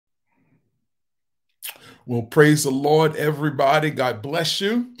Well, praise the Lord, everybody. God bless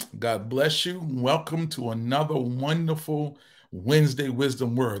you. God bless you. Welcome to another wonderful Wednesday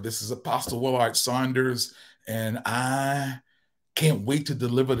Wisdom Word. This is Apostle Willard Saunders, and I can't wait to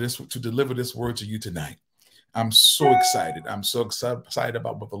deliver this word to you tonight. I'm so excited. I'm so excited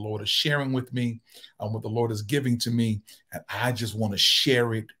about what the Lord is sharing with me, what the Lord is giving to me, and I just want to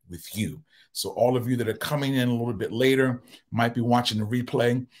share it with you. So all of you that are coming in a little bit later might be watching the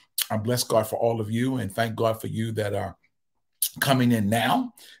replay. I bless God for all of you and thank God for you that are coming in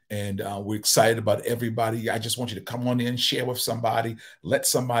now. And we're excited about everybody. I just want you to come on in, share with somebody, let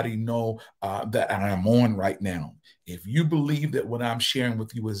somebody know that I am on right now. If you believe that what I'm sharing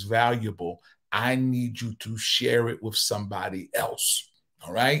with you is valuable, I need you to share it with somebody else.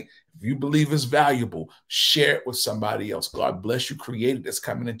 All right. If you believe it's valuable, share it with somebody else. God bless you, created that's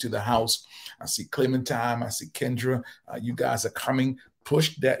coming into the house. I see Clementine. I see Kendra. You guys are coming.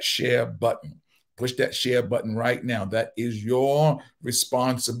 Push that share button. Push that share button right now. That is your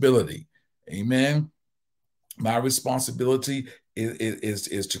responsibility. Amen. My responsibility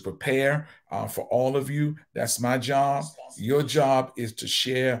is to prepare for all of you. That's my job. Your job is to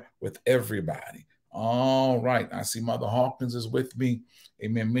share with everybody. All right. I see Mother Hawkins is with me.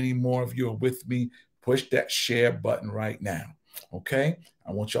 Amen. Many more of you are with me. Push that share button right now. Okay.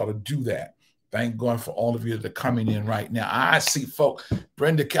 I want y'all to do that. Thank God for all of you that are coming in right now. I see folk.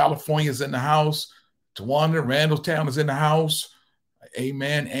 Brenda, California is in the house. Tawanda, Randallstown is in the house.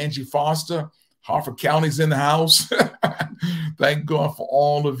 Amen. Angie Foster, Harford County's in the house. Thank God for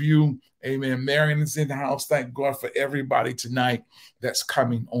all of you. Amen. Marion is in the house. Thank God for everybody tonight that's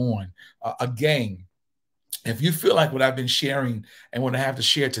coming on. Again, if you feel like what I've been sharing and what I have to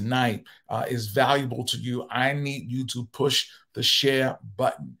share tonight is valuable to you, I need you to push the share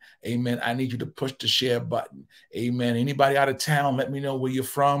button. Amen. I need you to push the share button. Amen. Anybody out of town, let me know where you're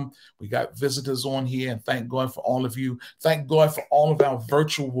from. We got visitors on here, and thank God for all of you. Thank God for all of our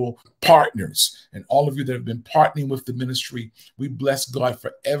virtual partners and all of you that have been partnering with the ministry. We bless God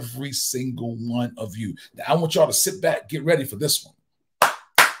for every single one of you. Now, I want y'all to sit back, get ready for this one.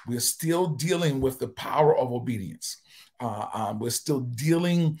 We're still dealing with the power of obedience. We're still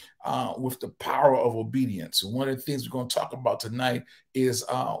dealing with the power of obedience. And one of the things we're going to talk about tonight is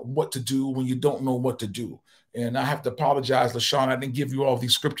what to do when you don't know what to do. And I have to apologize, LaShawn. I didn't give you all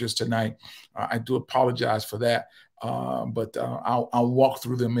these scriptures tonight. I do apologize for that. But I'll walk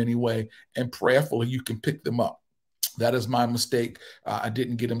through them anyway. And prayerfully, you can pick them up. That is my mistake. I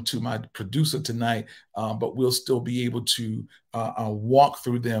didn't get them to my producer tonight, but we'll still be able to walk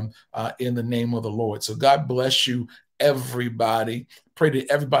through them in the name of the Lord. So God bless you, everybody. Pray that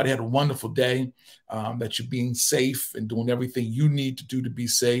everybody had a wonderful day, that you're being safe and doing everything you need to do to be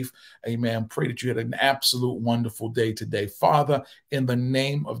safe. Amen. Pray that you had an absolute wonderful day today. Father, in the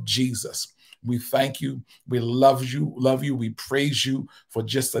name of Jesus, we thank you. We love you. We praise you for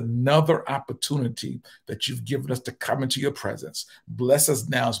just another opportunity that you've given us to come into your presence. Bless us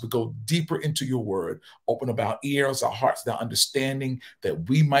now as we go deeper into your word. Open up our ears, our hearts, our understanding, that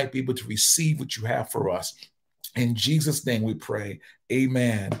we might be able to receive what you have for us. In Jesus' name we pray.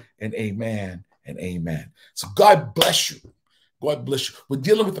 Amen and amen and amen. So God bless you. God bless you. We're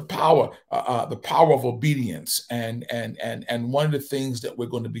dealing with the power of obedience, and one of the things that we're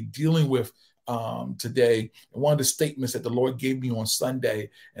going to be dealing with today, and one of the statements that the Lord gave me on Sunday,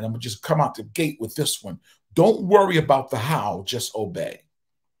 and I'm gonna just come out the gate with this one. Don't worry about the how, just obey.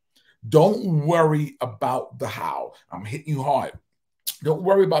 Don't worry about the how. I'm hitting you hard. Don't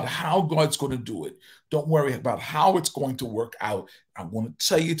worry about how God's going to do it. Don't worry about how it's going to work out. I want to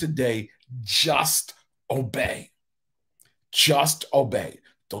tell you today, just obey. Just obey.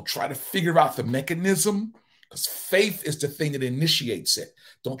 Don't try to figure out the mechanism, because faith is the thing that initiates it.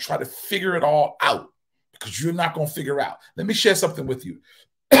 Don't try to figure it all out, because you're not going to figure out. Let me share something with you.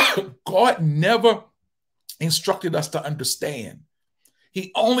 God never instructed us to understand.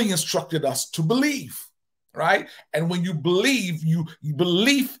 He only instructed us to believe, right? And when you believe,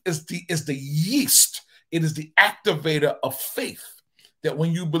 belief is the yeast. It is the activator of faith. That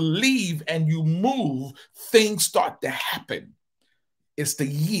when you believe and you move, things start to happen. It's the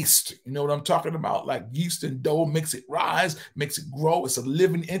yeast. You know what I'm talking about? Like yeast and dough makes it rise, makes it grow. It's a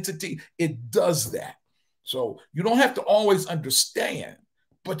living entity. It does that. So you don't have to always understand,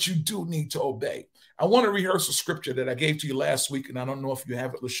 but you do need to obey. I want to rehearse a scripture that I gave to you last week, and I don't know if you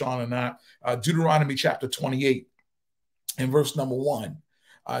have it, LaShawn, or not. Deuteronomy chapter 28 and verse number 1.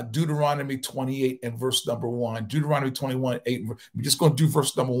 Deuteronomy 28 and verse number 1. Deuteronomy 21:8. We're just going to do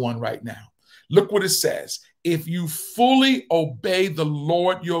verse number 1 right now. Look what it says. If you fully obey the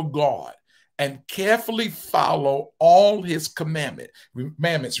Lord your God and carefully follow all his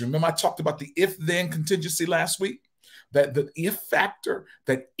commandments. Remember, I talked about the if-then contingency last week? That the if factor,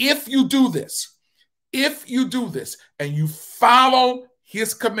 that if you do this, and you follow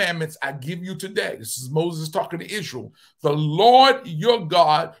his commandments I give you today, this is Moses talking to Israel, the Lord your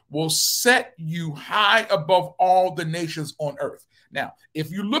God will set you high above all the nations on earth. Now, if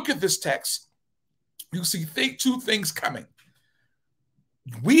you look at this text, you see two things coming.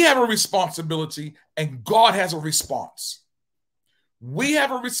 We have a responsibility and God has a response. We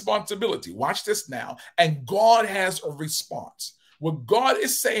have a responsibility. Watch this now. And God has a response. What God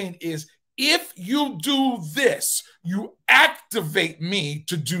is saying is, if you do this, you activate me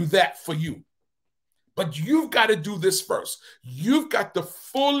to do that for you. But you've got to do this first. You've got to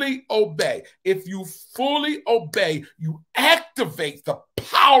fully obey. If you fully obey, you activate the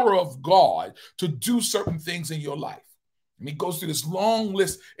power of God to do certain things in your life. And he goes through this long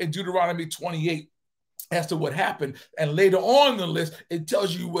list in Deuteronomy 28 as to what happened. And later on in the list, it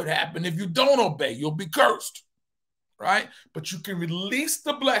tells you what happened. If you don't obey, you'll be cursed, right? But you can release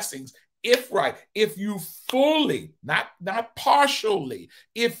the blessings if you fully, not partially,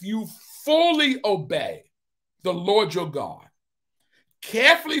 if you fully obey the Lord your God,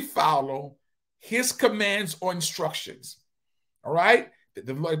 carefully follow his commands or instructions, all right?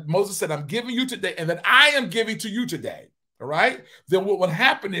 Moses said, I'm giving you today, and that I am giving to you today. All right. Then what will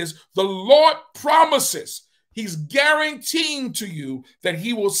happen is the Lord promises, he's guaranteeing to you that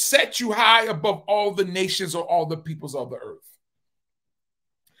he will set you high above all the nations or all the peoples of the earth.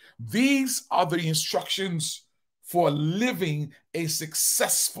 These are the instructions for living a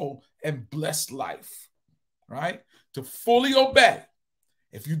successful and blessed life, right? To fully obey.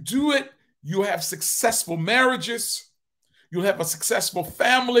 If you do it, you'll have successful marriages. You'll have a successful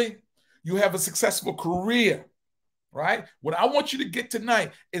family. You have a successful career. Right? What I want you to get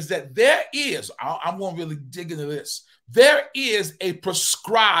tonight is that there is, I'm going to really dig into this. There is a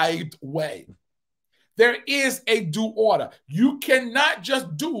prescribed way. There is a due order. You cannot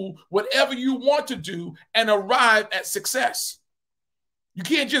just do whatever you want to do and arrive at success. You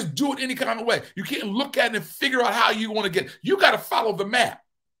can't just do it any kind of way. You can't look at it and figure out how you want to get it. You got to follow the map.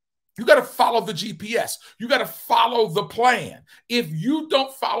 You got to follow the GPS. You got to follow the plan. If you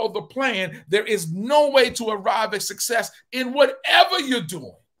don't follow the plan, there is no way to arrive at success in whatever you're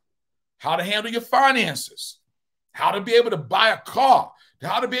doing. How to handle your finances, how to be able to buy a car,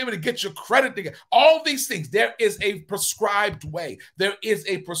 how to be able to get your credit together. All these things, there is a prescribed way. There is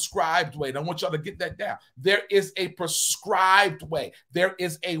a prescribed way. And I want y'all to get that down. There is a prescribed way. There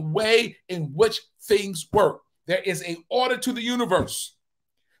is a way in which things work. There is an order to the universe.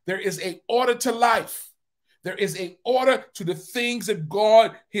 There is an order to life. There is an order to the things that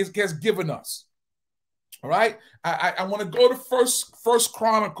God has given us. All right? I want to go to First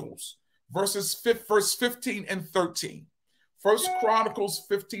Chronicles, verse 15 and 13. First Chronicles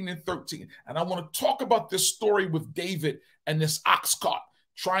 15 and 13. And I want to talk about this story with David and this ox cart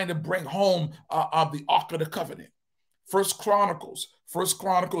trying to bring home the Ark of the Covenant. First Chronicles,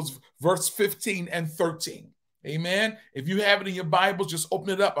 verse 15 and 13. Amen. If you have it in your Bible, just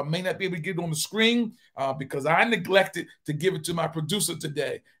open it up. I may not be able to get it on the screen because I neglected to give it to my producer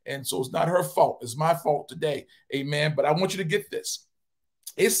today. And so it's not her fault. It's my fault today. Amen. But I want you to get this.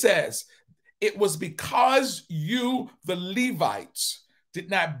 It says, it was because you, the Levites, did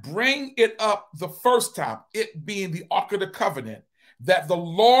not bring it up the first time, it being the Ark of the Covenant, that the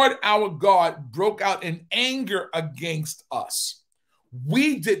Lord our God broke out in anger against us.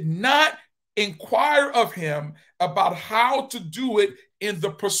 We did not inquire of him about how to do it in the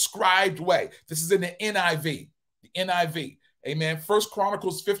prescribed way. This is in the NIV. The NIV. Amen. First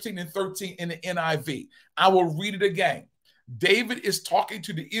Chronicles 15 and 13 in the NIV. I will read it again. David is talking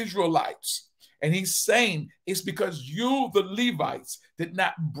to the Israelites, and he's saying it's because you, the Levites, did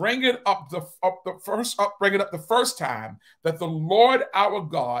not bring it up the first time that the Lord our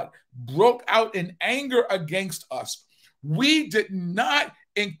God broke out in anger against us. We did not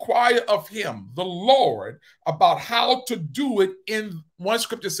inquire of him, the Lord, about how to do it in, one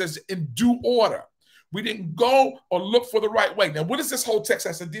scripture says, in due order. We didn't go or look for the right way. Now, what does this whole text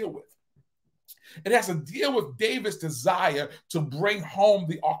has to deal with? It has to deal with David's desire to bring home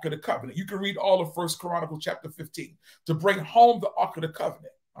the Ark of the Covenant. You can read all of First Chronicles chapter 15, to bring home the Ark of the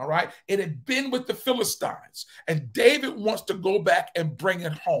Covenant. All right. It had been with the Philistines, and David wants to go back and bring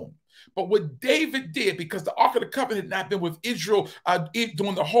it home. But what David did, because the Ark of the Covenant had not been with Israel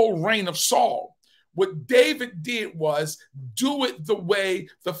during the whole reign of Saul, what David did was do it the way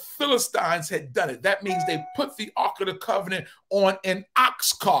the Philistines had done it. That means they put the Ark of the Covenant on an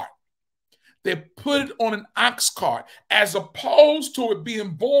ox cart. They put it on an ox cart, as opposed to it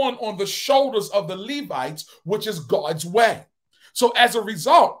being borne on the shoulders of the Levites, which is God's way. So as a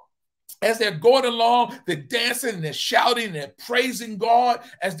result, as they're going along, they're dancing and they're shouting and they're praising God.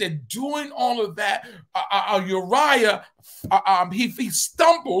 As they're doing all of that, Uriah, he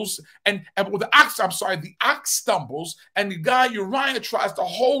stumbles and well, the ox stumbles, and the guy Uriah tries to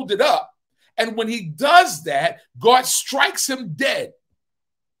hold it up. And when he does that, God strikes him dead.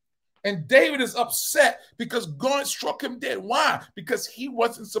 And David is upset because God struck him dead. Why? Because he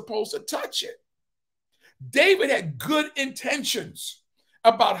wasn't supposed to touch it. David had good intentions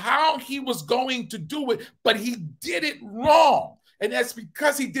about how he was going to do it, but he did it wrong. And that's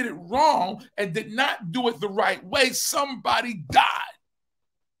because he did it wrong and did not do it the right way, somebody died.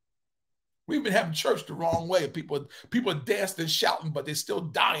 We've been having church the wrong way. People dancing and shouting, but they're still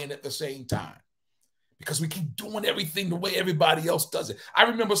dying at the same time because we keep doing everything the way everybody else does it. I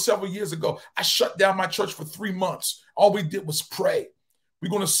remember several years ago, I shut down my church for 3 months. All we did was pray. We're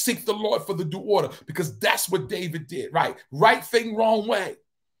going to seek the Lord for the due order, because that's what David did, right? Right thing, wrong way.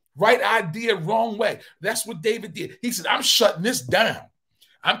 Right idea, wrong way. That's what David did. He said, I'm shutting this down.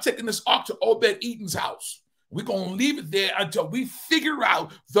 I'm taking this ark to Obed-Edom's house. We're going to leave it there until we figure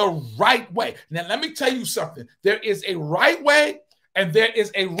out the right way. Now, let me tell you something. There is a right way and there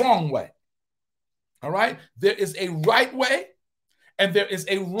is a wrong way. All right? There is a right way and there is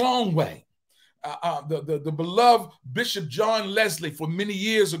a wrong way. The beloved Bishop John Leslie, for many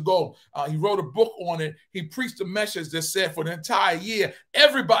years ago, he wrote a book on it. He preached a message that said for the entire year,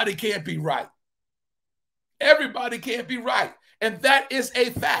 everybody can't be right. Everybody can't be right. And that is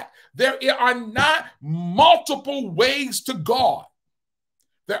a fact. There are not multiple ways to God.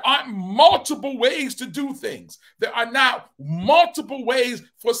 There aren't multiple ways to do things. There are not multiple ways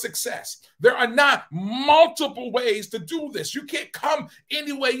for success. There are not multiple ways to do this. You can't come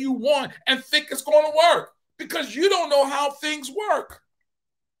any way you want and think it's going to work, because you don't know how things work.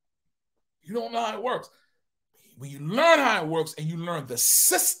 You don't know how it works. When you learn how it works and you learn the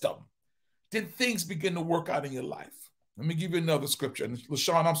system, then things begin to work out in your life. Let me give you another scripture. And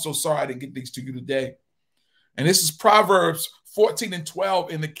LaShawn, I'm so sorry I didn't get these to you today. And this is Proverbs 14:12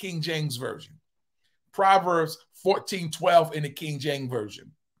 in the King James Version. Proverbs 14:12 in the King James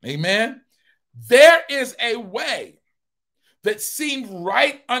Version. Amen. There is a way that seems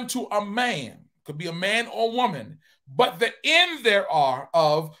right unto a man, could be a man or woman, but the end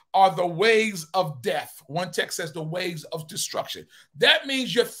thereof are the ways of death. One text says the ways of destruction. That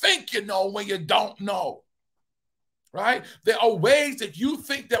means you think you know when you don't know. Right? There are ways that you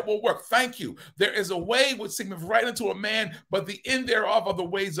think that will work. Thank you. There is a way which seemeth right unto a man, but the end thereof are the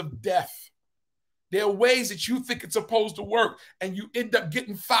ways of death. There are ways that you think it's supposed to work, and you end up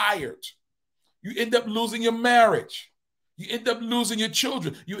getting fired. You end up losing your marriage. You end up losing your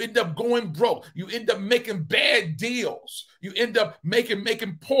children. You end up going broke. You end up making bad deals. You end up making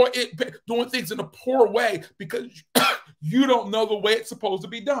doing things in a poor way because you don't know the way it's supposed to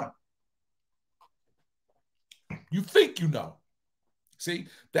be done. You think you know. See,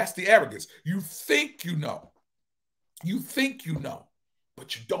 that's the arrogance. You think you know. You think you know,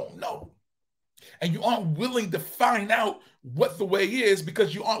 but you don't know. And you aren't willing to find out what the way is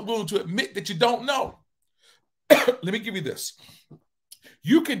because you aren't willing to admit that you don't know. Let me give you this.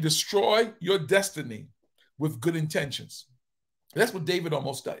 You can destroy your destiny with good intentions. That's what David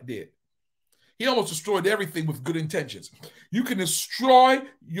almost did. He almost destroyed everything with good intentions. You can destroy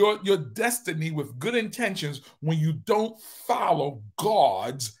your destiny with good intentions when you don't follow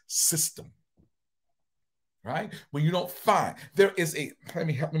God's system. Right? When you don't find. There is a,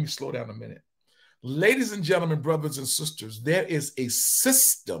 let me slow down a minute. Ladies and gentlemen, brothers and sisters, there is a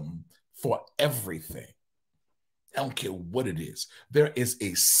system for everything. I don't care what it is. There is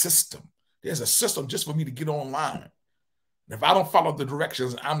a system. There's a system just for me to get online. If I don't follow the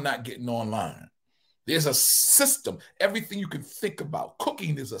directions, I'm not getting online. There's a system. Everything you can think about.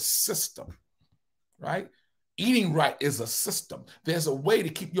 Cooking is a system, right? Eating right is a system. There's a way to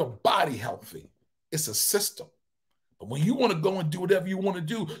keep your body healthy. It's a system. But when you want to go and do whatever you want to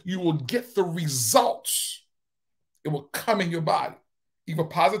do, you will get the results. It will come in your body, either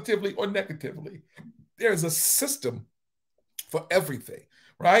positively or negatively. There's a system for everything,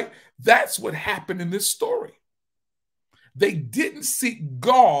 right? That's what happened in this story. They didn't seek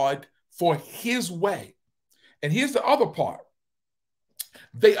God for his way. And here's the other part.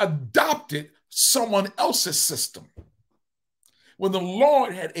 They adopted someone else's system, when the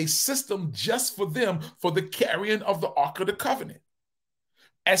Lord had a system just for them for the carrying of the Ark of the Covenant.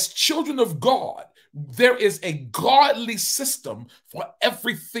 As children of God, There is a godly system for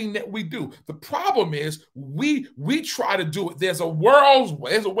everything that we do. The problem is we try to do it. There's a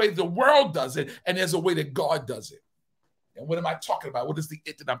way the world does it, and there's a way that God does it. And what am I talking about? What is the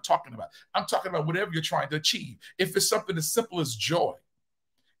it that I'm talking about? I'm talking about whatever you're trying to achieve. If it's something as simple as joy,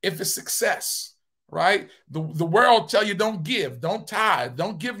 if it's success, right? The world tell you don't give, don't tithe,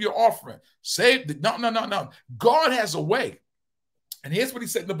 don't give your offering. Save. No. God has a way. And here's what he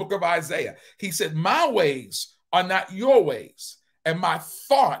said in the book of Isaiah. He said, my ways are not your ways, and my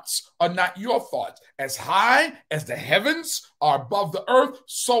thoughts are not your thoughts. As high as the heavens are above the earth,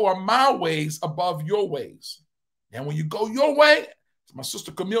 so are my ways above your ways. And when you go your way, my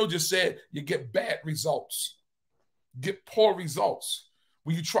sister Camille just said, you get bad results, get poor results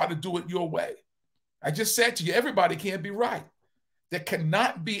when you try to do it your way. I just said to you, everybody can't be right. There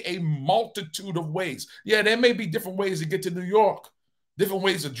cannot be a multitude of ways. Yeah, there may be different ways to get to New York, different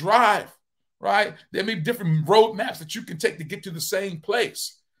ways to drive, right? There may be different road maps that you can take to get to the same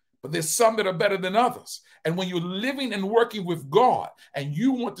place, but there's some that are better than others. And when you're living and working with God and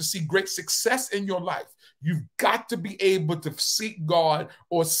you want to see great success in your life, you've got to be able to seek God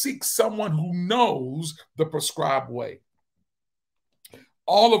or seek someone who knows the prescribed way.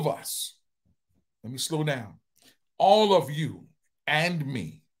 All of us, let me slow down, all of you and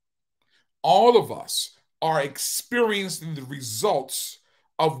me, all of us are experiencing the results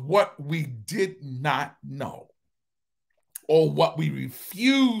of what we did not know, or what we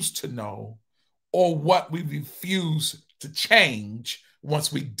refuse to know, or what we refuse to change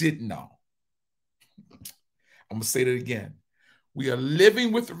once we did know. I'm going to say that again. We are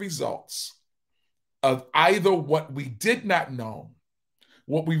living with the results of either what we did not know,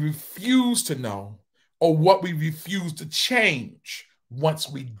 what we refuse to know, or what we refuse to change once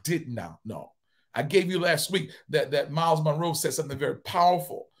we did not know. I gave you last week that Miles Monroe said something very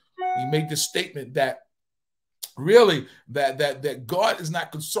powerful. He made this statement that really that God is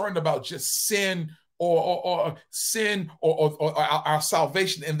not concerned about just sin or our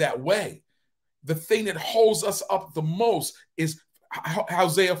salvation in that way. The thing that holds us up the most is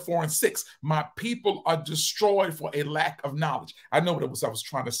Hosea 4:6. My people are destroyed for a lack of knowledge. I know what it was I was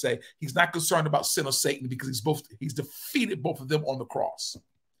trying to say. He's not concerned about sin or Satan because he's defeated both of them on the cross.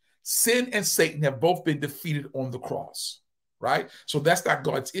 Sin and Satan have both been defeated on the cross, right? So that's not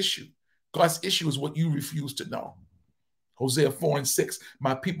God's issue. God's issue is what you refuse to know. Hosea 4:6.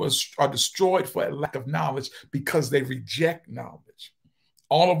 My people are destroyed for a lack of knowledge because they reject knowledge.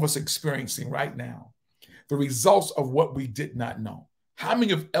 All of us experiencing right now the results of what we did not know. How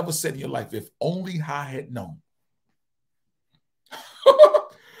many have ever said in your life, if only I had known?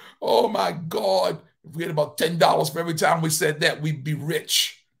 Oh my God, if we had about $10 for every time we said that, we'd be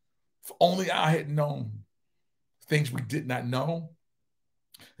rich. If only I had known things we did not know.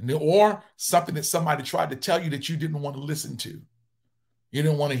 Or something that somebody tried to tell you that you didn't want to listen to. You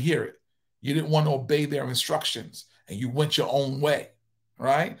didn't want to hear it. You didn't want to obey their instructions and you went your own way,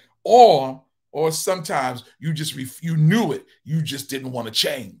 right? Or sometimes you knew it, you just didn't want to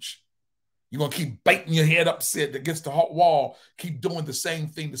change. You're going to keep biting your head upset against the hot wall, keep doing the same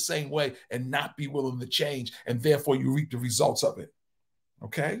thing the same way and not be willing to change. And therefore you reap the results of it.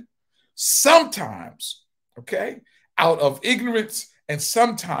 Okay? Sometimes, okay, out of ignorance and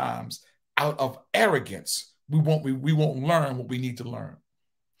sometimes out of arrogance, we won't learn what we need to learn.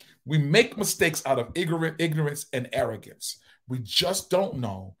 We make mistakes out of ignorance and arrogance. We just don't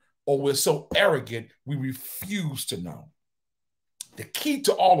know, or we're so arrogant, we refuse to know. The key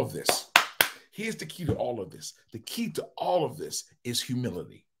to all of this, here's the key to all of this. The key to all of this is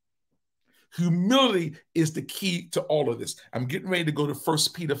humility. Humility is the key to all of this. I'm getting ready to go to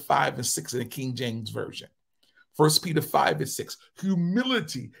 1 Peter 5:6 in the King James Version. 1 Peter 5:6.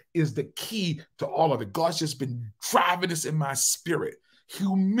 Humility is the key to all of it. God's just been driving this in my spirit.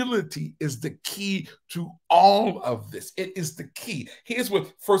 Humility is the key to all of this. It is the key. Here's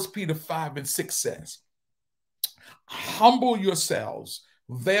what 1 Peter 5:6 says. Humble yourselves,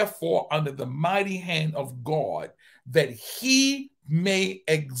 therefore, under the mighty hand of God, that he may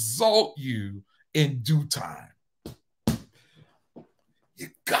exalt you in due time. You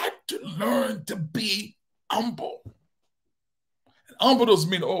got to learn to be humble. And humble doesn't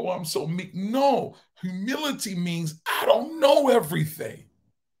mean, oh, I'm so meek. No, humility means I don't know everything.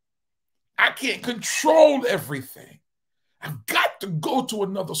 I can't control everything. I've got to go to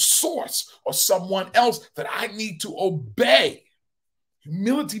another source or someone else that I need to obey.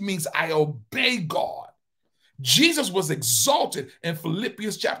 Humility means I obey God. Jesus was exalted in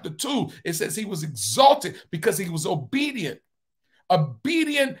Philippians chapter 2. It says he was exalted because he was obedient.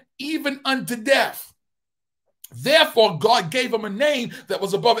 Obedient even unto death. Therefore, God gave him a name that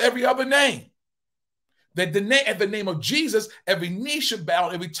was above every other name. That at the name of Jesus, every knee should bow,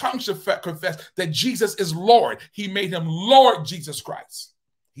 every tongue should confess that Jesus is Lord. He made him Lord Jesus Christ.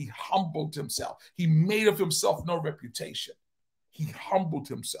 He humbled himself. He made of himself no reputation. He humbled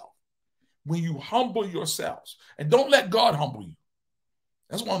himself. When you humble yourselves, and don't let God humble you.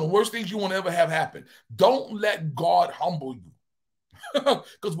 That's one of the worst things you want to ever have happen. Don't let God humble you.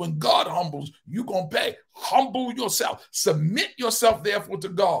 Because when God humbles, you're going to pay. Humble yourself. Submit yourself, therefore, to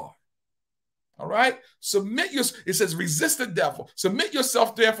God. All right? It says, resist the devil. Submit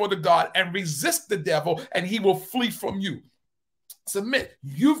yourself, therefore, to God and resist the devil, and he will flee from you. Submit.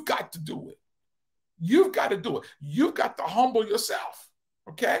 You've got to do it. You've got to do it. You've got to humble yourself.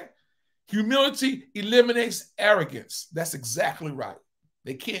 Okay? Humility eliminates arrogance. That's exactly right.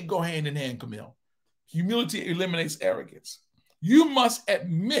 They can't go hand in hand, Camille. Humility eliminates arrogance. You must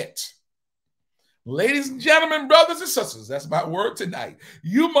admit, ladies and gentlemen, brothers and sisters, that's my word tonight.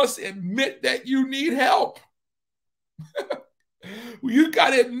 You must admit that you need help. You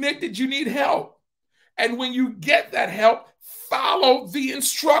got to admit that you need help. And when you get that help, follow the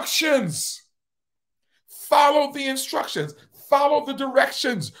instructions. Follow the instructions. Follow the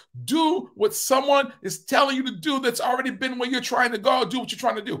directions. Do what someone is telling you to do that's already been where you're trying to go. Do what you're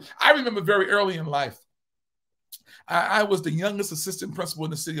trying to do. I remember very early in life, I was the youngest assistant principal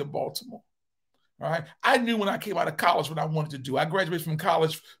in the city of Baltimore. All right. I knew when I came out of college what I wanted to do. I graduated from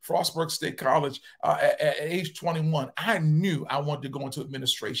college, Frostburg State College, at age 21. I knew I wanted to go into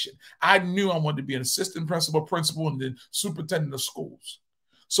administration. I knew I wanted to be an assistant principal, and then superintendent of schools.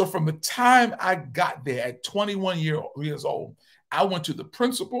 So from the time I got there at 21 years old, I went to the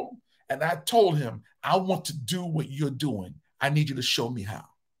principal and I told him, I want to do what you're doing. I need you to show me how.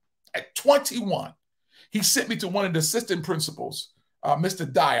 At 21, he sent me to one of the assistant principals,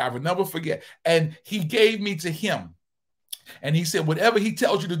 Mr. Dyer, I will never forget. And he gave me to him. And he said, whatever he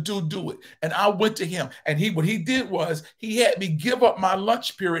tells you to do, do it. And I went to him. And what he did was he had me give up my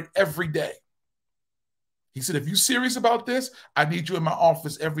lunch period every day. He said, if you're serious about this, I need you in my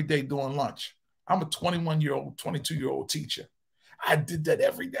office every day during lunch. I'm a 21-year-old, 22-year-old teacher. I did that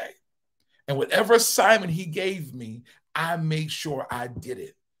every day. And whatever assignment he gave me, I made sure I did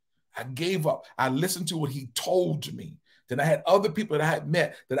it. I gave up. I listened to what he told me. Then I had other people that I had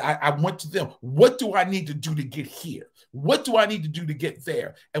met that I went to them. What do I need to do to get here? What do I need to do to get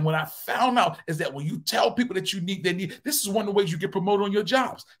there? And what I found out is that when you tell people that this is one of the ways you get promoted on your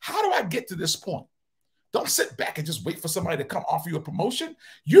jobs. How do I get to this point? Don't sit back and just wait for somebody to come offer you a promotion.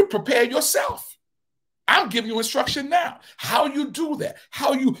 You prepare yourself. I'm giving you instruction now. How you do that?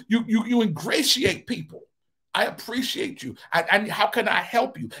 How you ingratiate people. I appreciate you. How can I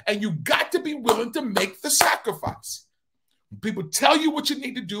help you? And you got to be willing to make the sacrifice. When people tell you what you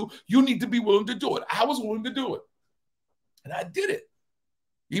need to do, you need to be willing to do it. I was willing to do it. And I did it.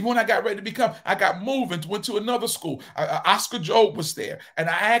 Even when I got ready to I got moved and went to another school. Oscar Job was there. And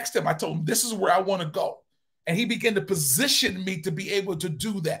I asked him, I told him, this is where I want to go. And he began to position me to be able to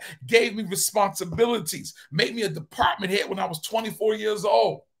do that. Gave me responsibilities. Made me a department head when I was 24 years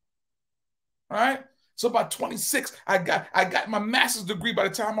old. All right? So by 26, I got my master's degree by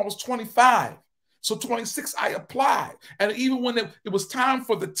the time I was 25. So 26, I applied. And even when it was time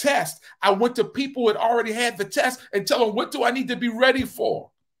for the test, I went to people who had already had the test and tell them, what do I need to be ready for?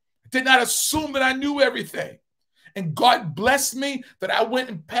 Did not assume that I knew everything. And God blessed me that I went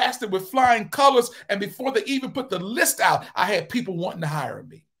and passed it with flying colors. And before they even put the list out, I had people wanting to hire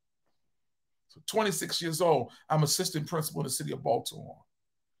me. So 26 years old, I'm assistant principal in the city of Baltimore.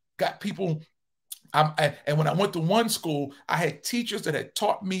 Got people, and when I went to one school, I had teachers that had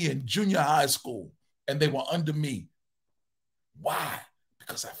taught me in junior high school, and they were under me. Why?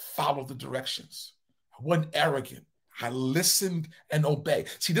 Because I followed the directions. I wasn't arrogant. I listened and obeyed.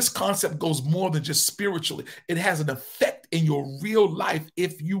 See, this concept goes more than just spiritually. It has an effect in your real life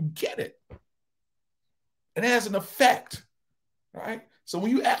if you get it. It has an effect, right? So when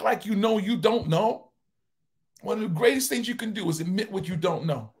you act like you know you don't know, one of the greatest things you can do is admit what you don't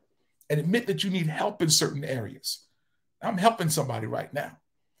know and admit that you need help in certain areas. I'm helping somebody right now.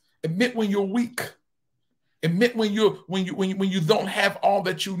 Admit when you're weak. Admit when you don't have all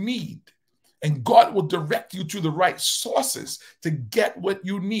that you need. And God will direct you to the right sources to get what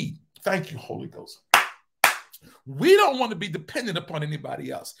you need. Thank you, Holy Ghost. We don't want to be dependent upon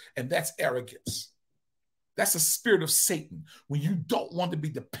anybody else. And that's arrogance. That's the spirit of Satan, when you don't want to be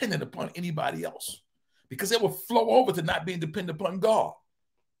dependent upon anybody else, because it will flow over to not being dependent upon God.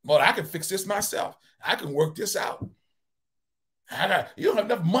 Well, I can fix this myself. I can work this out. You don't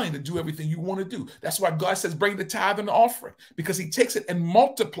have enough money to do everything you want to do. That's why God says, bring the tithe and the offering, because he takes it and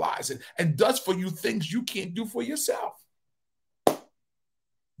multiplies it and does for you things you can't do for yourself.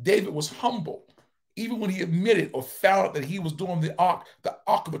 David was humble. Even when he admitted or found out that he was doing the Ark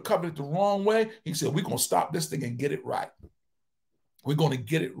of the Covenant the wrong way, he said, we're going to stop this thing and get it right. We're going to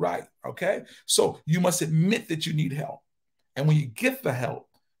get it right, okay? So you must admit that you need help. And when you get the help,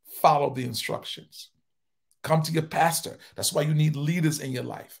 follow the instructions. Come to your pastor. That's why you need leaders in your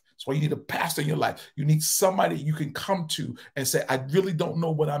life. That's why you need a pastor in your life. You need somebody you can come to and say, I really don't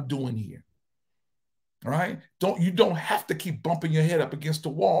know what I'm doing here. All right? You don't have to keep bumping your head up against the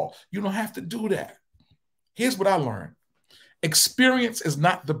wall. You don't have to do that. Here's what I learned. Experience is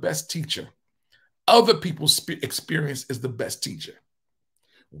not the best teacher. Other people's experience is the best teacher.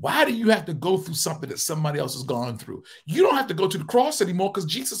 Why do you have to go through something that somebody else has gone through? You don't have to go to the cross anymore because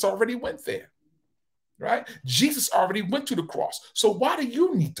Jesus already went there, right? Jesus already went to the cross. So why do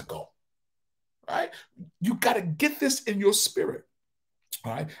you need to go, right? You got to get this in your spirit,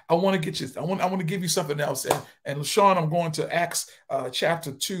 all right? I want to get you. I want to give you something else. And LaShawn, I'm going to Acts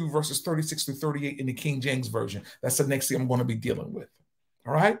chapter 2, verses 36 through 38 in the King James Version. That's the next thing I'm going to be dealing with,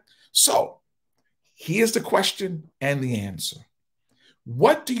 all right? So here's the question and the answer.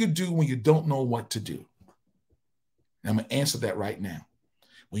 What do you do when you don't know what to do? And I'm going to answer that right now.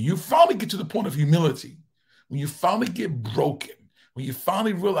 When you finally get to the point of humility, when you finally get broken, when you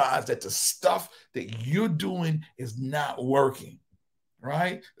finally realize that the stuff that you're doing is not working,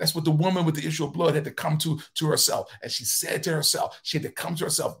 right? That's what the woman with the issue of blood had to come to herself. And she said to herself, she had to come to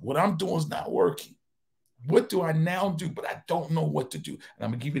herself, what I'm doing is not working. What do I now do? But I don't know what to do. And I'm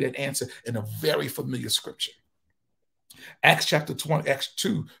going to give you that answer in a very familiar scripture. Acts chapter 20, Acts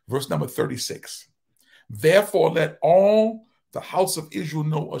 2, verse number 36. Therefore, let all the house of Israel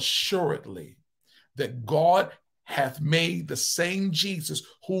know assuredly that God hath made the same Jesus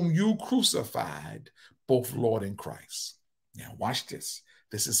whom you crucified, both Lord and Christ. Now, watch this.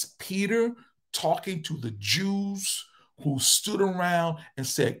 This is Peter talking to the Jews who stood around and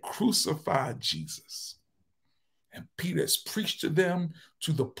said, crucify Jesus. And Peter has preached to them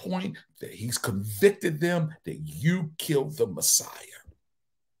to the point that he's convicted them that you killed the Messiah.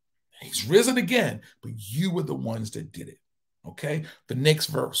 He's risen again, but you were the ones that did it. Okay? The next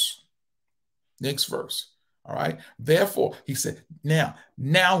verse. Next verse. All right? Therefore, he said, now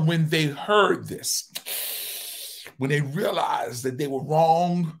when they heard this, when they realized that they were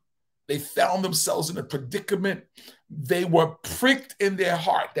wrong, they found themselves in a predicament, they were pricked in their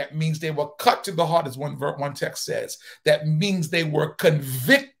heart. That means they were cut to the heart, as one text says. That means they were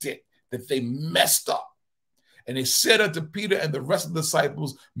convicted that they messed up. And they said unto Peter and the rest of the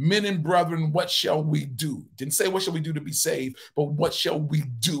disciples, men and brethren, what shall we do? Didn't say what shall we do to be saved, but what shall we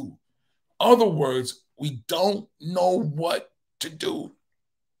do? Other words, we don't know what to do.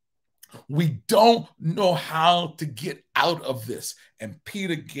 We don't know how to get out of this. And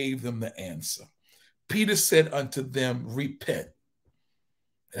Peter gave them the answer. Peter said unto them, repent.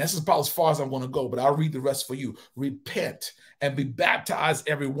 And that's about as far as I'm going to go, but I'll read the rest for you. Repent and be baptized,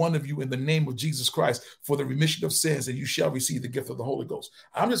 every one of you, in the name of Jesus Christ for the remission of sins, and you shall receive the gift of the Holy Ghost.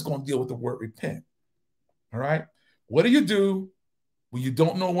 I'm just going to deal with the word repent. All right? What do? When you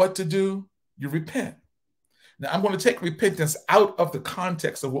don't know what to do? You repent. Now, I'm going to take repentance out of the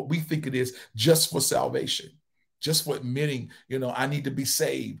context of what we think it is just for salvation, just for admitting, I need to be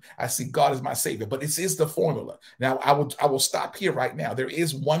saved. I see God as my savior, but this is the formula. Now, I will stop here right now. There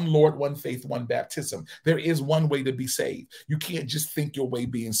is one Lord, one faith, one baptism. There is one way to be saved. You can't just think your way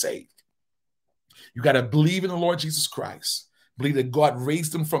being saved. You got to believe in the Lord Jesus Christ, believe that God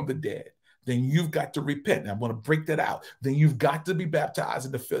raised him from the dead. Then you've got to repent. And I'm going to break that out. Then you've got to be baptized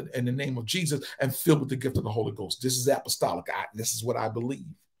in the name of Jesus and filled with the gift of the Holy Ghost. This is apostolic. This is what I believe.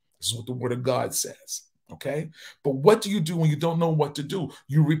 This is what the word of God says. Okay? But what do you do when you don't know what to do?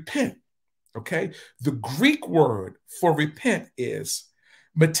 You repent. Okay? The Greek word for repent is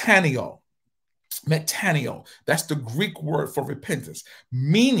metanio. Metanio. That's the Greek word for repentance.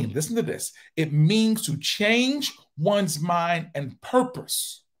 Meaning, listen to this, it means to change one's mind and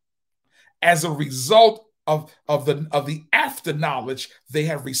purpose as a result of the after knowledge they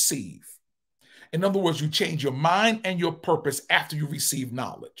have received. In other words, you change your mind and your purpose after you receive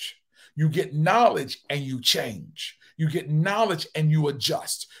knowledge. You get knowledge and you change. You get knowledge and you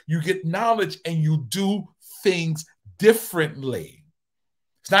adjust. You get knowledge and you do things differently.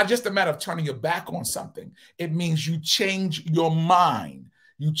 It's not just a matter of turning your back on something. It means you change your mind.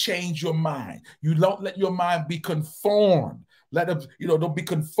 You change your mind. You don't let your mind be conformed. Let them, don't be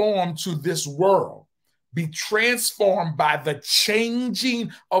conformed to this world. Be transformed by the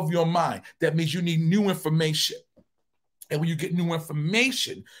changing of your mind. That means you need new information. And when you get new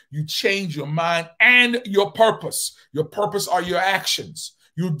information, you change your mind and your purpose. Your purpose are your actions.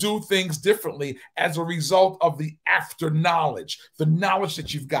 You do things differently as a result of the after knowledge, the knowledge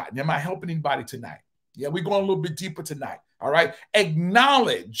that you've gotten. Am I helping anybody tonight? Yeah, we're going a little bit deeper tonight. All right.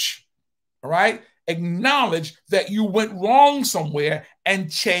 Acknowledge, all right? Acknowledge that you went wrong somewhere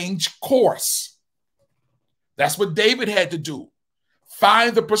and change course. That's what David had to do.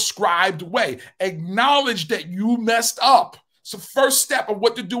 Find the prescribed way. Acknowledge that you messed up. It's the first step of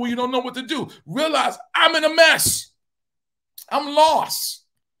what to do when you don't know what to do. Realize I'm in a mess. I'm lost.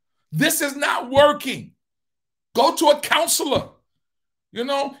 This is not working. Go to a counselor. You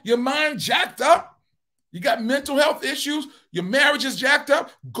know, your mind jacked up. You got mental health issues. Your marriage is jacked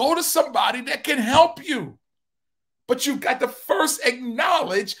up. Go to somebody that can help you. But you've got to first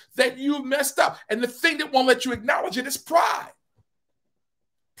acknowledge that you messed up. And the thing that won't let you acknowledge it is pride.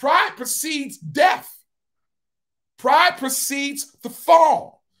 Pride precedes death. Pride precedes the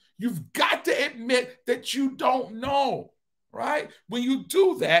fall. You've got to admit that you don't know, right? When you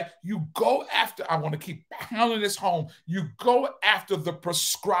do that, you go after, I want to keep pounding this home, you go after the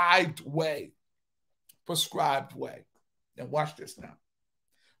prescribed way. Prescribed way. And watch this now.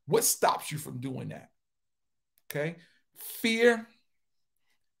 What stops you from doing that? Okay? Fear,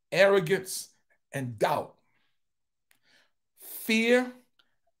 arrogance, and doubt. Fear,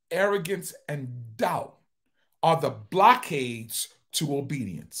 arrogance, and doubt are the blockades to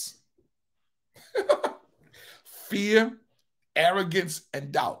obedience. Fear, arrogance,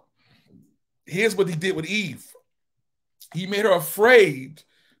 and doubt. Here's what he did with Eve. He made her afraid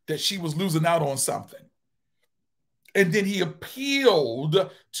that she was losing out on something. And then he appealed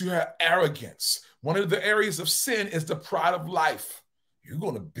to her arrogance. One of the areas of sin is the pride of life. You're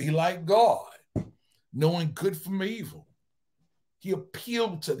going to be like God, knowing good from evil. He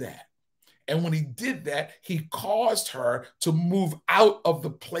appealed to that. And when he did that, he caused her to move out of the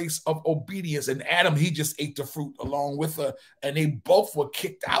place of obedience. And Adam, he just ate the fruit along with her. And they both were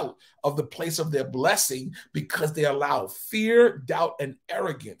kicked out of the place of their blessing because they allowed fear, doubt, and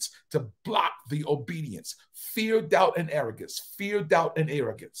arrogance to block the obedience. Fear, doubt, and arrogance. Fear, doubt, and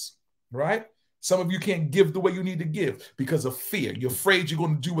arrogance. Right? Some of you can't give the way you need to give because of fear. You're afraid you're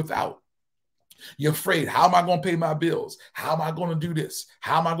going to do without. You're afraid, how am I going to pay my bills? How am I going to do this?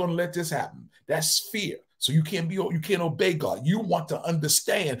 How am I going to let this happen? That's fear. So you can't obey God. You want to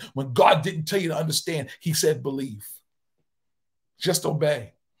understand when God didn't tell you to understand. He said, believe. Just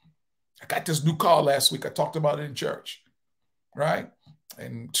obey. I got this new car last week. I talked about it in church, right?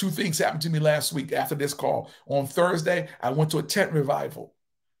 And two things happened to me last week after this call. On Thursday, I went to a tent revival.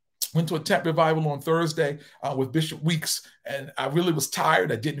 Went to a tent revival on Thursday with Bishop Weeks, and I really was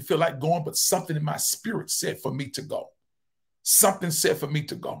tired. I didn't feel like going, but something in my spirit said for me to go. Something said for me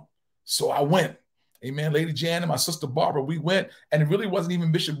to go. So I went. Amen. Lady Jan and my sister Barbara, we went, and it really wasn't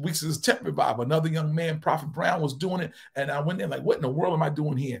even Bishop Weeks' tent revival. Another young man, Prophet Brown, was doing it, and I went there like, what in the world am I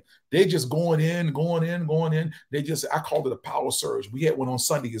doing here? They just going in. They just, I called it a power surge. We had one on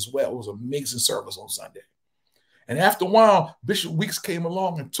Sunday as well. It was an amazing service on Sunday. And after a while, Bishop Weeks came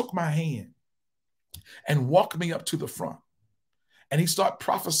along and took my hand and walked me up to the front. And he started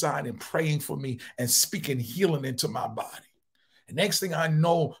prophesying and praying for me and speaking healing into my body. And next thing I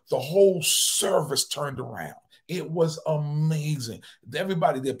know, the whole service turned around. It was amazing.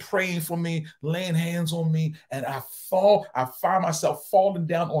 Everybody, they're praying for me, laying hands on me, and I find myself falling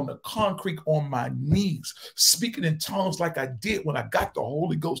down on the concrete on my knees, speaking in tongues like I did when I got the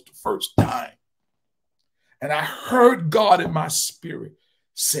Holy Ghost the first time. And I heard God in my spirit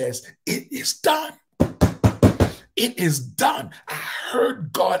says, it is done. It is done. I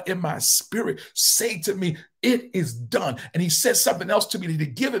heard God in my spirit say to me, it is done. And he said something else to me that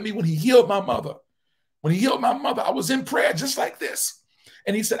he'd given me when he healed my mother. When he healed my mother, I was in prayer just like this.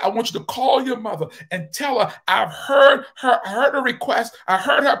 And he said, I want you to call your mother and tell her I've heard her request. I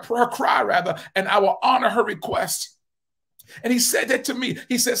heard her cry rather, and I will honor her request. And he said that to me.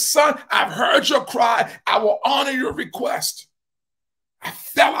 He said, son, I've heard your cry. I will honor your request. I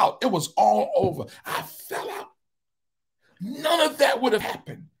fell out. It was all over. I fell out. None of that would have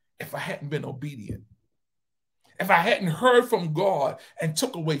happened if I hadn't been obedient. If I hadn't heard from God and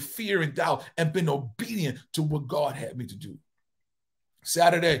took away fear and doubt and been obedient to what God had me to do.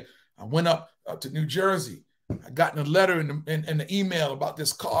 Saturday, I went up to New Jersey. I got a letter in the email about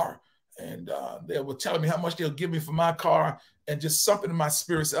this car. And they were telling me how much they'll give me for my car. And just something in my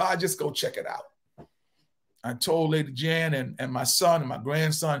spirit said, I'll just go check it out. I told Lady Jan and my son and my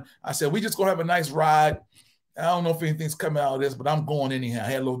grandson, I said, we just going to have a nice ride. I don't know if anything's coming out of this, but I'm going anyhow.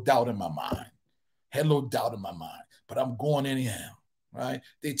 I had a little doubt in my mind. But I'm going anyhow, right?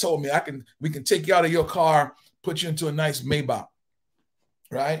 They told me we can take you out of your car, put you into a nice Maybach,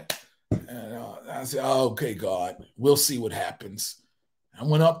 right? And I said, oh, okay, God, we'll see what happens. I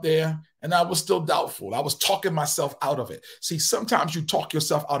went up there and I was still doubtful. I was talking myself out of it. See, sometimes you talk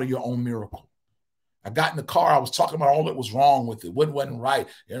yourself out of your own miracle. I got in the car. I was talking about all that was wrong with it. What wasn't right.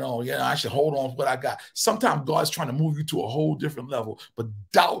 I should hold on to what I got. Sometimes God's trying to move you to a whole different level, but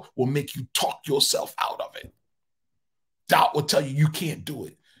doubt will make you talk yourself out of it. Doubt will tell you you can't do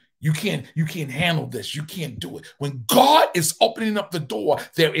it. You can't handle this. You can't do it. When God is opening up the door,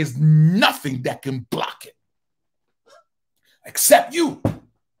 there is nothing that can block it except you.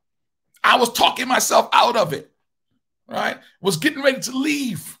 I was talking myself out of it, right? Was getting ready to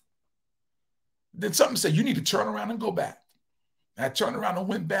leave. Then something said, you need to turn around and go back. And I turned around and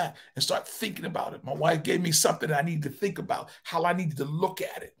went back and started thinking about it. My wife gave me something that I needed to think about, how I needed to look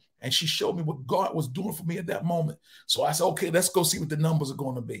at it. And she showed me what God was doing for me at that moment. So I said, okay, let's go see what the numbers are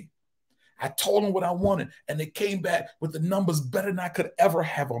going to be. I told them what I wanted, and they came back with the numbers better than I could ever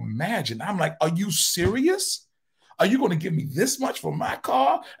have imagined. I'm like, are you serious? Are you going to give me this much for my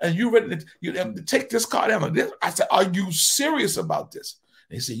car? And you ready to take this car down? I said, are you serious about this?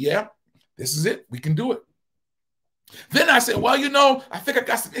 They said, yeah, this is it. We can do it. Then I said, well, I think I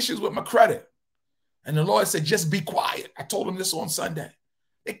got some issues with my credit. And the Lord said, just be quiet. I told them this on Sunday.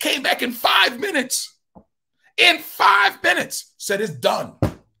 It came back in 5 minutes. In 5 minutes, said it's done.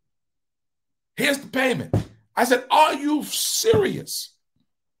 Here's the payment. I said, are you serious?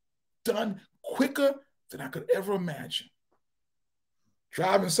 Done quicker than I could ever imagine.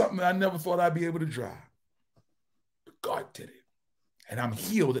 Driving something that I never thought I'd be able to drive. But God did it. And I'm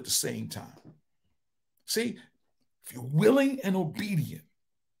healed at the same time. See, if you're willing and obedient,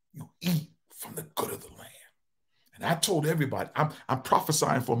 you eat from the good of the land. And I told everybody, I'm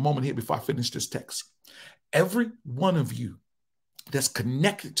prophesying for a moment here before I finish this text. Every one of you that's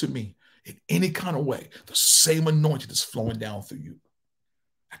connected to me in any kind of way, the same anointing is flowing down through you.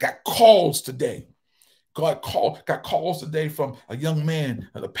 I got calls today. Got calls today from a young man,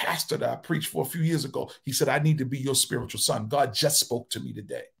 the pastor that I preached for a few years ago. He said, I need to be your spiritual son. God just spoke to me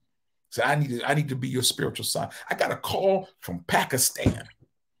today. Said, I need to be your spiritual son. I got a call from Pakistan,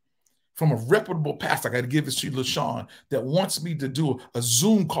 from a reputable pastor. I got to give this to you, LaShawn, that wants me to do a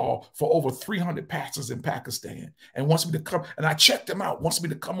Zoom call for over 300 pastors in Pakistan and wants me to come. And I checked him out, wants me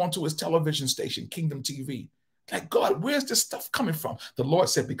to come onto his television station, Kingdom TV. Like, God, where's this stuff coming from? The Lord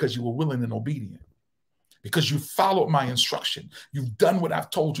said, because you were willing and obedient. Because you followed my instruction. You've done what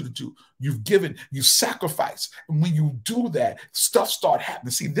I've told you to do. You've given, you sacrificed. And when you do that, stuff start happening.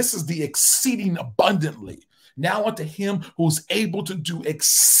 See, this is the exceeding abundantly. Now unto him who's able to do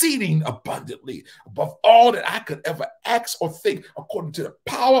exceeding abundantly above all that I could ever ask or think, according to the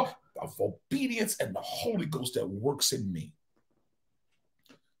power of obedience and the Holy Ghost that works in me.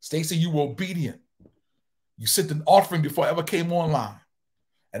 Stacy, you were obedient. You sent an offering before I ever came online.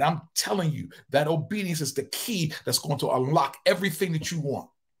 And I'm telling you that obedience is the key that's going to unlock everything that you want.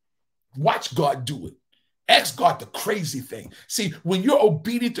 Watch God do it. Ask God the crazy thing. See, when you're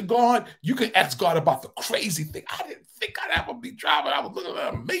obedient to God, you can ask God about the crazy thing. I didn't think I'd ever be driving. I was looking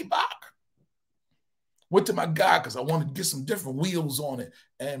at a Maybach. Went to my guy because I wanted to get some different wheels on it.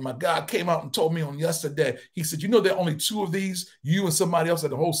 And my guy came out and told me on yesterday, he said, there are only 2 of these, you and somebody else at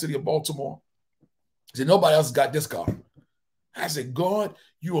the whole city of Baltimore. He said, nobody else got this car. I said, God,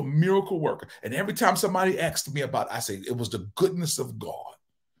 you're a miracle worker. And every time somebody asked me about it, I say, it was the goodness of God.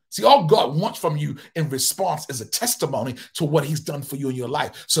 See, all God wants from you in response is a testimony to what he's done for you in your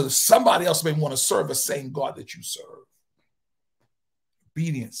life. So that somebody else may want to serve the same God that you serve.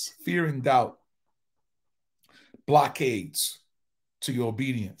 Obedience, fear and doubt, blockades to your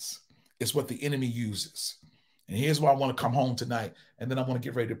obedience is what the enemy uses. And here's why I want to come home tonight. And then I want to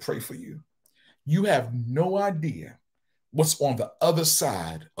get ready to pray for you. You have no idea what's on the other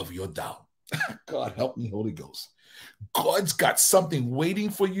side of your doubt. God help me, Holy Ghost. God's got something waiting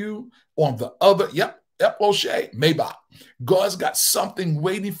for you on the other, O'Shea, Maybach. God's got something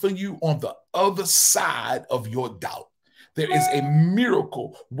waiting for you on the other side of your doubt. There is a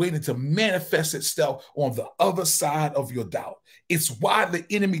miracle waiting to manifest itself on the other side of your doubt. It's why the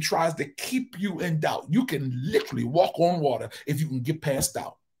enemy tries to keep you in doubt. You can literally walk on water if you can get past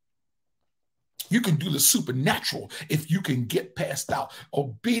doubt. You can do the supernatural if you can get past doubt.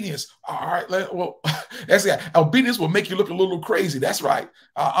 Obedience, all right, well, that's it. Obedience will make you look a little crazy. That's right.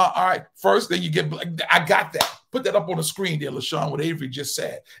 All right, first, then you get, I got that. Put that up on the screen there, LaShawn, what Avery just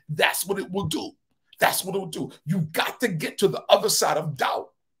said. That's what it will do. That's what it will do. You've got to get to the other side of doubt.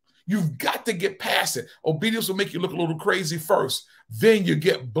 You've got to get past it. Obedience will make you look a little crazy first. Then you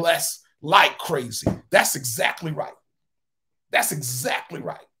get blessed like crazy. That's exactly right. That's exactly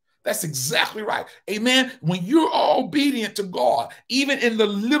right. That's exactly right. Amen. When you're obedient to God, even in the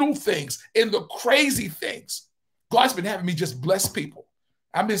little things, in the crazy things, God's been having me just bless people.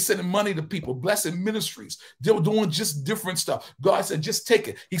 I've been sending money to people, blessing ministries. They were doing just different stuff. God said, just take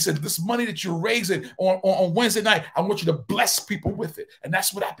it. He said, this money that you're raising on Wednesday night, I want you to bless people with it. And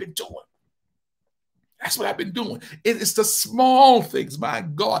that's what I've been doing. That's what I've been doing. It's the small things, my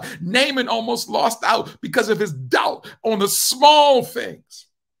God. Naaman almost lost out because of his doubt on the small things.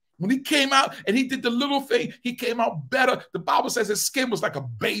 When he came out and he did the little thing, he came out better. The Bible says his skin was like a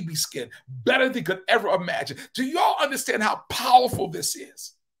baby skin, better than he could ever imagine. Do y'all understand how powerful this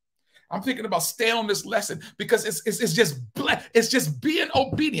is? I'm thinking about staying on this lesson because it's just being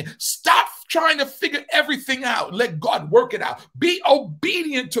obedient. Stop trying to figure everything out. Let God work it out. Be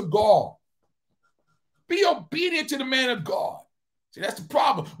obedient to God. Be obedient to the man of God. See, that's the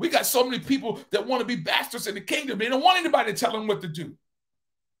problem. We got so many people that want to be bastards in the kingdom. They don't want anybody to tell them what to do.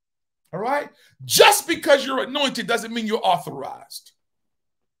 All right? Just because you're anointed doesn't mean you're authorized.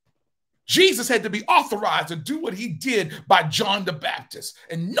 Jesus had to be authorized to do what he did by John the Baptist.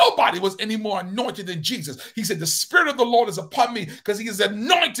 And nobody was any more anointed than Jesus. He said, the Spirit of the Lord is upon me because he has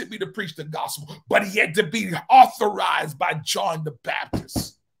anointed me to preach the gospel. But he had to be authorized by John the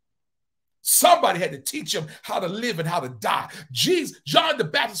Baptist. Somebody had to teach him how to live and how to die. John the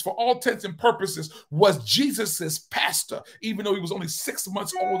Baptist, for all intents and purposes, was Jesus's pastor, even though he was only 6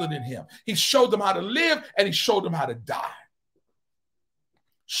 months older than him. He showed them how to live and he showed them how to die.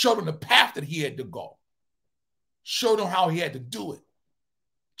 Showed them the path that he had to go. Showed them how he had to do it.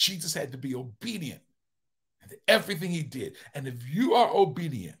 Jesus had to be obedient in everything he did. And if you are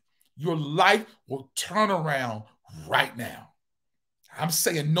obedient, your life will turn around right now. I'm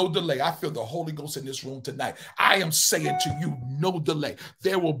saying no delay. I feel the Holy Ghost in this room tonight. I am saying to you, no delay.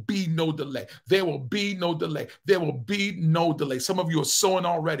 There will be no delay. There will be no delay. There will be no delay. Some of you are sowing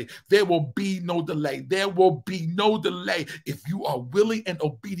already. There will be no delay. There will be no delay if you are willing and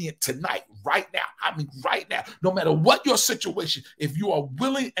obedient tonight, right now. I mean, right now. No matter what your situation, if you are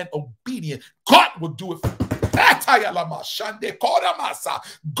willing and obedient, God will do it for you.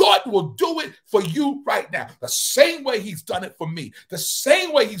 God will do it for you right now. The same way he's done it for me. The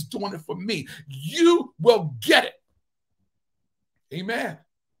same way he's doing it for me. You will get it. Amen.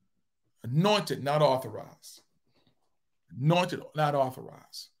 Anointed, not authorized. Anointed, not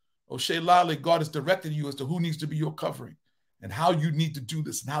authorized. O'Shea Lally, God is directing you as to who needs to be your covering and how you need to do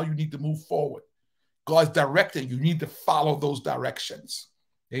this and how you need to move forward. God's directing you. You need to follow those directions.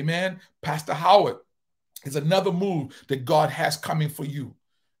 Amen. Pastor Howard is another move that God has coming for you.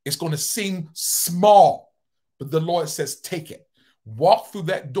 It's going to seem small, but the Lord says, take it. Walk through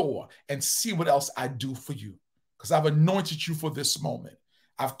that door and see what else I do for you. Because I've anointed you for this moment.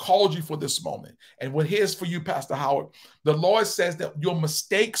 I've called you for this moment. And what here's for you, Pastor Howard, the Lord says that your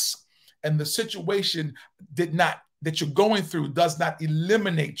mistakes and the situation that you're going through does not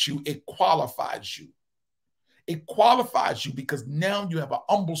eliminate you. It qualifies you. It qualifies you because now you have an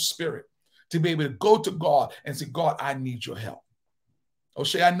humble spirit to be able to go to God and say, God, I need your help.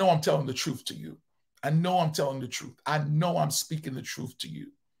 O'Shea, I know I'm telling the truth to you. I know I'm telling the truth. I know I'm speaking the truth to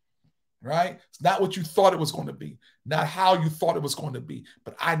you. Right? It's not what you thought it was going to be, not how you thought it was going to be,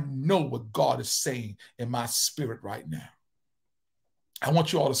 but I know what God is saying in my spirit right now. I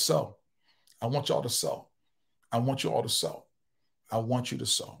want you all to sow. I want you all to sow. I want you all to sow. I want you to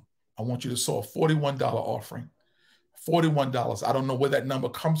sow. I want you to sow a $41 offering. $41. I don't know where that number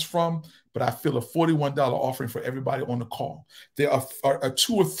comes from, but I feel a $41 offering for everybody on the call. There are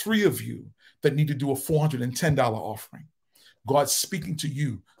 2 or 3 of you that need to do a $410 offering. God's speaking to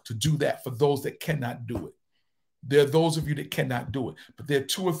you to do that for those that cannot do it. There are those of you that cannot do it, but there are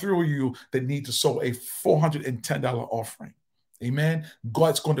 2 or 3 of you that need to sow a $410 offering. Amen.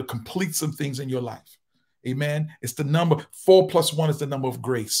 God's going to complete some things in your life. Amen. It's the number 4 + 1 is the number of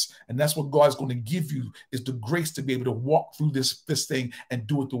grace. And that's what God's going to give you is the grace to be able to walk through this thing and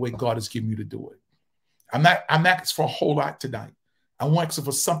do it the way God has given you to do it. I'm not asking for a whole lot tonight. I'm asking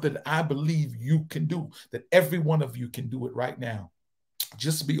for something that I believe you can do, that every one of you can do it right now.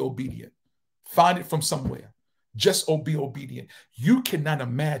 Just be obedient. Find it from somewhere. Just be obedient. You cannot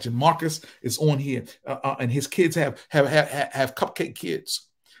imagine. Marcus is on here, and his kids have cupcake kids.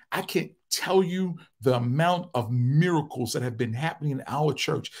 I can't tell you the amount of miracles that have been happening in our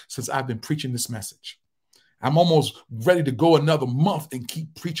church since I've been preaching this message. I'm almost ready to go another month and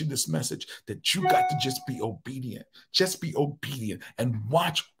keep preaching this message that you got to just be obedient. Just be obedient and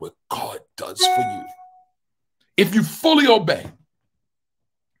watch what God does for you. If you fully obey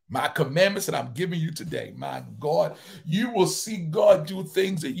my commandments that I'm giving you today, my God, you will see God do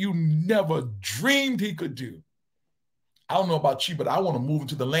things that you never dreamed he could do. I don't know about you, but I want to move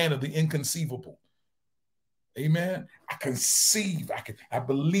into the land of the inconceivable. Amen. I conceive. I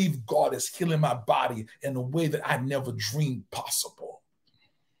believe God is healing my body in a way that I never dreamed possible.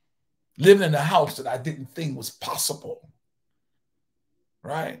 living in a house that I didn't think was possible,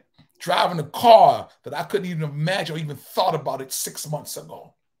 right? Driving a car that I couldn't even imagine or even thought about it 6 months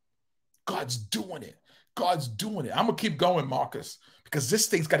ago. God's doing it. God's doing it. I'm going to keep going, Marcus, because this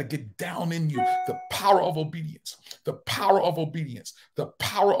thing's got to get down in you. The power of obedience, the power of obedience, the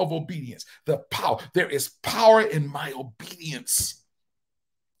power of obedience, the power. There is power in my obedience.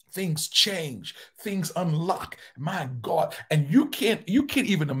 Things change, things unlock. My God. And you can't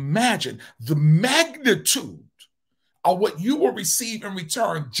even imagine the magnitude of what you will receive in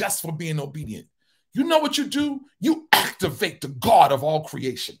return just for being obedient. You know what you do? You activate the God of all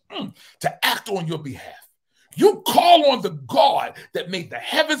creation to act on your behalf. You call on the God that made the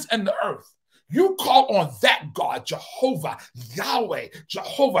heavens and the earth. You call on that God, Jehovah, Yahweh,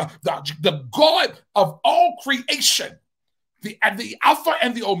 Jehovah, the God of all creation, the Alpha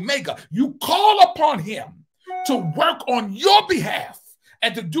and the Omega. You call upon him to work on your behalf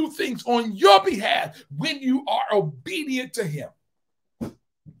and to do things on your behalf when you are obedient to him.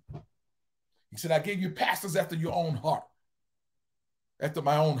 He said, I gave you pastors after your own heart, after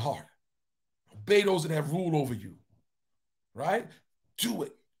my own heart. Obey those that have rule over you, right? Do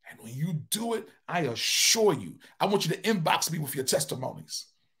it. And when you do it, I assure you, I want you to inbox me with your testimonies.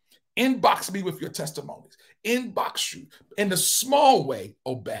 Inbox me with your testimonies. Inbox you. In the small way,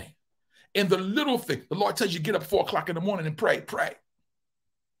 obey. In the little thing, the Lord tells you to get up 4 o'clock in the morning and pray.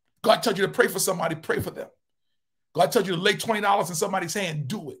 God tells you to pray for somebody, pray for them. God tells you to lay $20 in somebody's hand,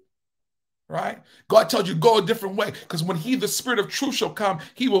 do it. Right? God tells you to go a different way, because when he, the Spirit of truth, shall come,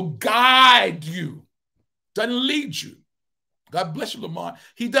 he will guide you. Doesn't lead you. God bless you, Lamont.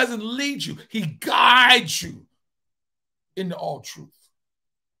 He doesn't lead you. He guides you into all truth.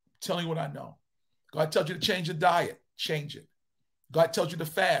 I'm telling you what I know. God tells you to change your diet, change it. God tells you to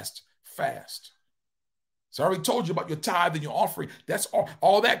fast, fast. So I already told you about your tithe and your offering. That's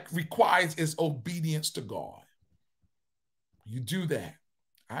all that requires is obedience to God. You do that.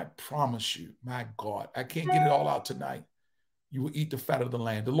 I promise you, my God, I can't get it all out tonight. You will eat the fat of the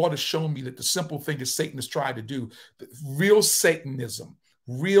land. The Lord has shown me that the simple thing that Satan has tried to do, real Satanism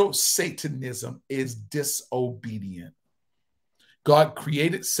is disobedient. God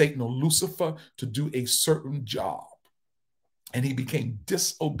created Satan or Lucifer to do a certain job, and he became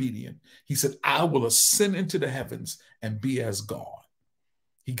disobedient. He said, I will ascend into the heavens and be as God.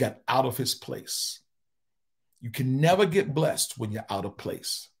 He got out of his place. You can never get blessed when you're out of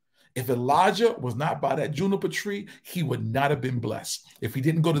place. If Elijah was not by that juniper tree, he would not have been blessed. If he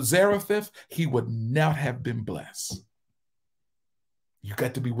didn't go to Zarephath, he would not have been blessed. You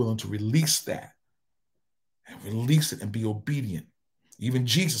got to be willing to release that and release it and be obedient. Even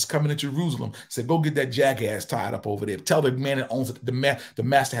Jesus coming into Jerusalem said, go get that jackass tied up over there. Tell the man that owns it, the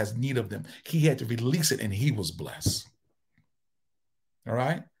master has need of them. He had to release it and he was blessed. All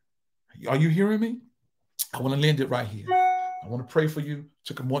right? Are you hearing me? I want to land it right here. I want to pray for you.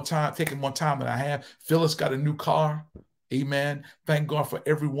 Taking more time than I have. Phyllis got a new car. Amen. Thank God for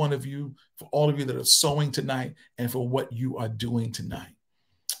every one of you, for all of you that are sowing tonight, and for what you are doing tonight.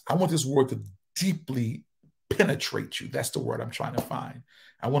 I want this word to deeply penetrate you. That's the word I'm trying to find.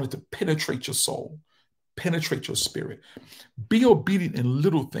 I want it to penetrate your soul, penetrate your spirit. Be obedient in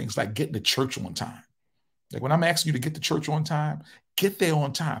little things like getting to church on time. Like when I'm asking you to get to church on time, get there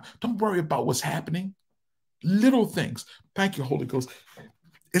on time. Don't worry about what's happening. Little things. Thank you, Holy Ghost.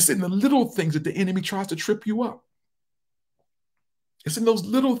 It's in the little things that the enemy tries to trip you up. It's in those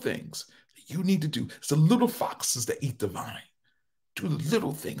little things that you need to do. It's the little foxes that eat the vine. Do the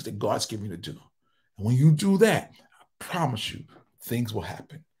little things that God's giving you to do. And when you do that, I promise you, things will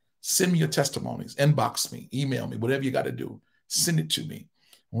happen. Send me your testimonies. Inbox me. Email me. Whatever you got to do. Send it to me.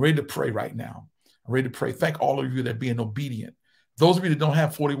 I'm ready to pray right now. I'm ready to pray. Thank all of you that are being obedient. Those of you that don't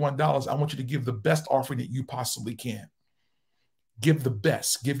have $41, I want you to give the best offering that you possibly can. Give the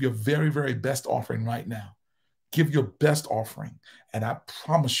best. Give your very, very best offering right now. Give your best offering. And I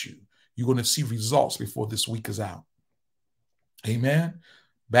promise you, you're going to see results before this week is out. Amen.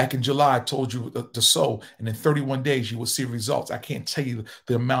 Back in July, I told you to sow, and in 31 days, you will see results. I can't tell you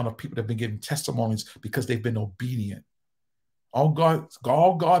the amount of people that have been giving testimonies because they've been obedient. All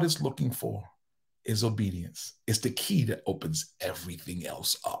God is looking for is obedience. It's the key that opens everything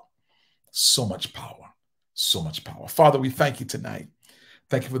else up. So much power. So much power. Father, we thank you tonight.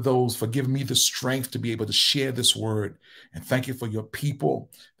 Thank you for those, for giving me the strength to be able to share this word. And thank you for your people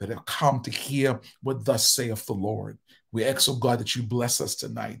that have come to hear what thus saith the Lord. We ask, oh God, that you bless us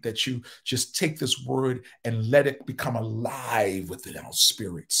tonight, that you just take this word and let it become alive within our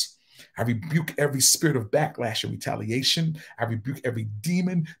spirits. I rebuke every spirit of backlash and retaliation. I rebuke every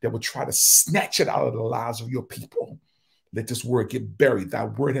demon that would try to snatch it out of the lives of your people. Let this word get buried. Thy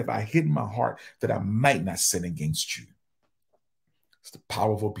word have I hidden in my heart that I might not sin against you. It's the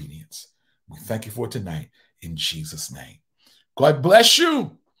power of obedience. We thank you for it tonight in Jesus' name. God bless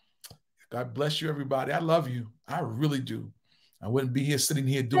you. God bless you, everybody. I love you. I really do. I wouldn't be here sitting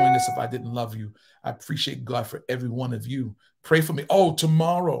here doing this if I didn't love you. I appreciate God for every one of you. Pray for me. Oh,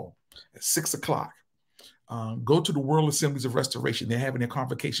 tomorrow at 6 o'clock. Go to the World Assemblies of Restoration. They're having their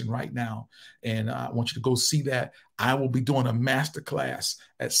convocation right now. And I want you to go see that. I will be doing a master class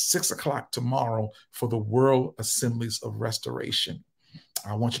at 6 o'clock tomorrow for the World Assemblies of Restoration.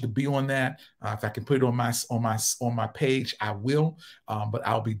 I want you to be on that. If I can put it on my page, I will. But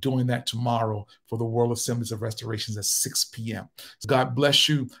I'll be doing that tomorrow for the World Assemblies of Restorations at 6 p.m. So God bless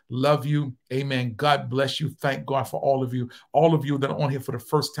you. Love you. Amen. God bless you. Thank God for all of you. All of you that are on here for the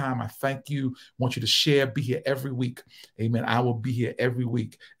first time, I thank you. Want you to share. Be here every week. Amen. I will be here every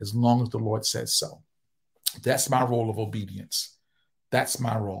week as long as the Lord says so. That's my role of obedience. That's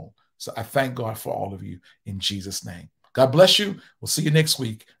my role. So I thank God for all of you in Jesus' name. God bless you. We'll see you next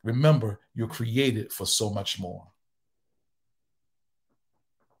week. Remember, you're created for so much more.